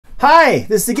Hi,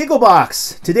 this is the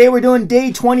Gigglebox. Today we're doing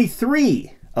day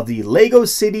 23 of the Lego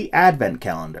City Advent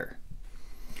Calendar.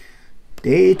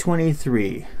 Day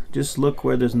 23. Just look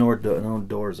where there's no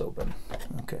doors open.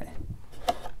 Okay.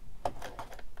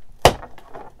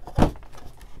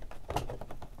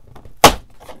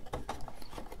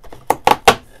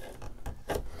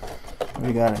 What do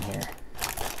we got in here?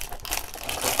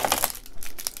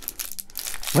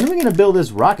 When are we going to build this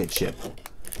rocket ship?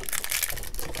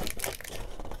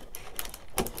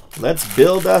 Let's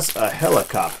build us a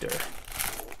helicopter.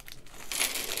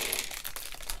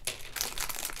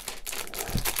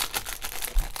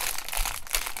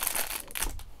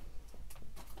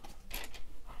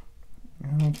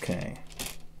 Okay.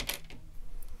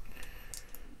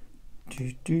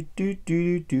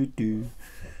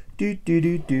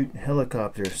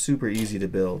 Helicopter, super easy to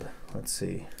build. Let's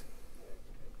see.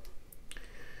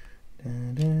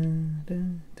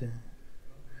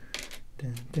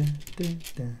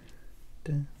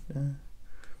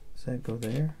 Does that go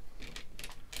there?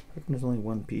 How come there's only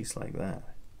one piece like that?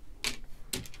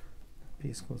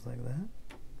 Piece goes like that.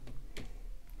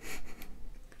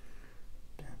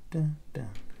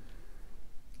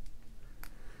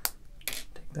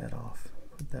 Take that off.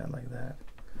 Put that like that.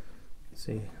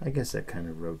 See, I guess that kind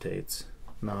of rotates.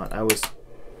 Not, I was...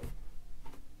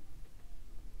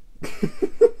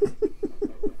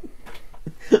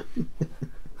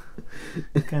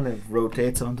 It kind of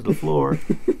rotates onto the floor.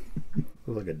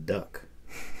 Looks like a duck.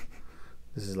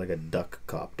 This is like a duck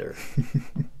copter.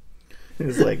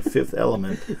 This is like Fifth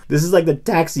Element. This is like the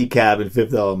taxi cab in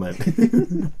Fifth Element.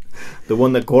 The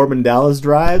one that Corbin Dallas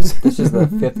drives. This is the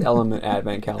Fifth Element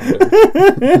Advent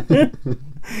Calendar.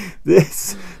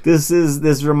 This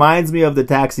reminds me of the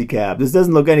taxi cab. This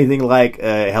doesn't look anything like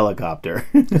a helicopter.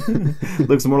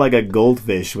 Looks more like a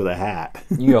goldfish with a hat.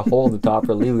 You got a hole in the top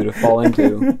for Lulu to fall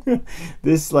into.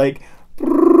 This like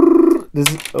this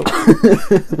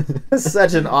is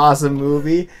such an awesome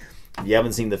movie. If you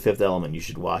haven't seen The Fifth Element, you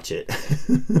should watch it.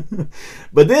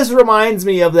 But this reminds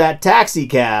me of that taxi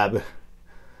cab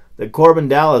that Corbin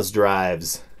Dallas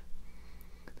drives.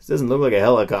 This doesn't look like a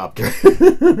helicopter.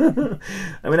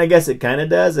 I mean, I guess it kind of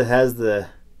does. It has the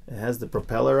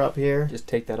propeller up here. Just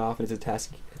take that off and it's a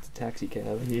taxi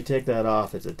cab. If you take that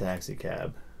off, it's a taxi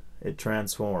cab. It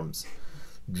transforms.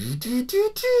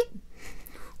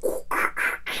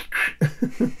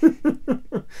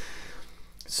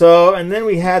 So, and then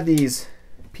we had these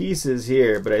pieces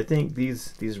here, but I think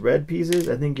these red pieces,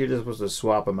 I think you're just supposed to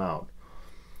swap them out.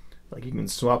 Like you can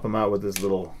swap them out with this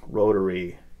little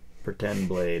rotary pretend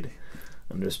blade,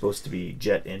 and they're supposed to be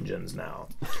jet engines now.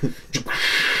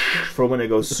 For when it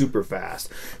goes super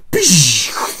fast.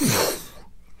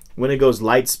 When it goes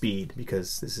light speed,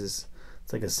 because it's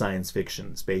like a science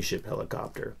fiction spaceship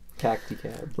helicopter. Taxi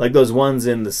cab. Like those ones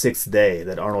in The Sixth Day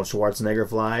that Arnold Schwarzenegger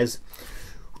flies.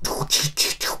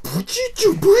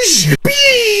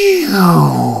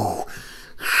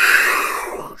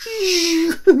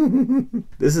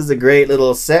 This is a great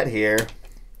little set here.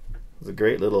 It's a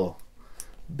great little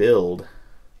build.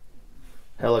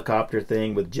 Helicopter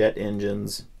thing with jet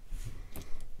engines.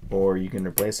 Or you can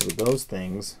replace it with those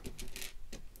things.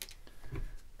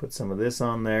 Put some of this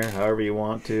on there, however you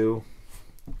want to.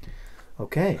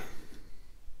 Okay.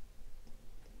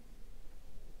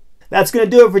 That's going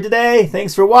to do it for today.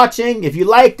 Thanks for watching. If you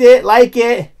liked it, like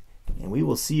it. And we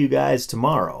will see you guys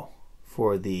tomorrow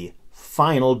for the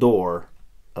final door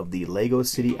of the Lego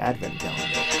City Advent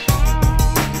Calendar.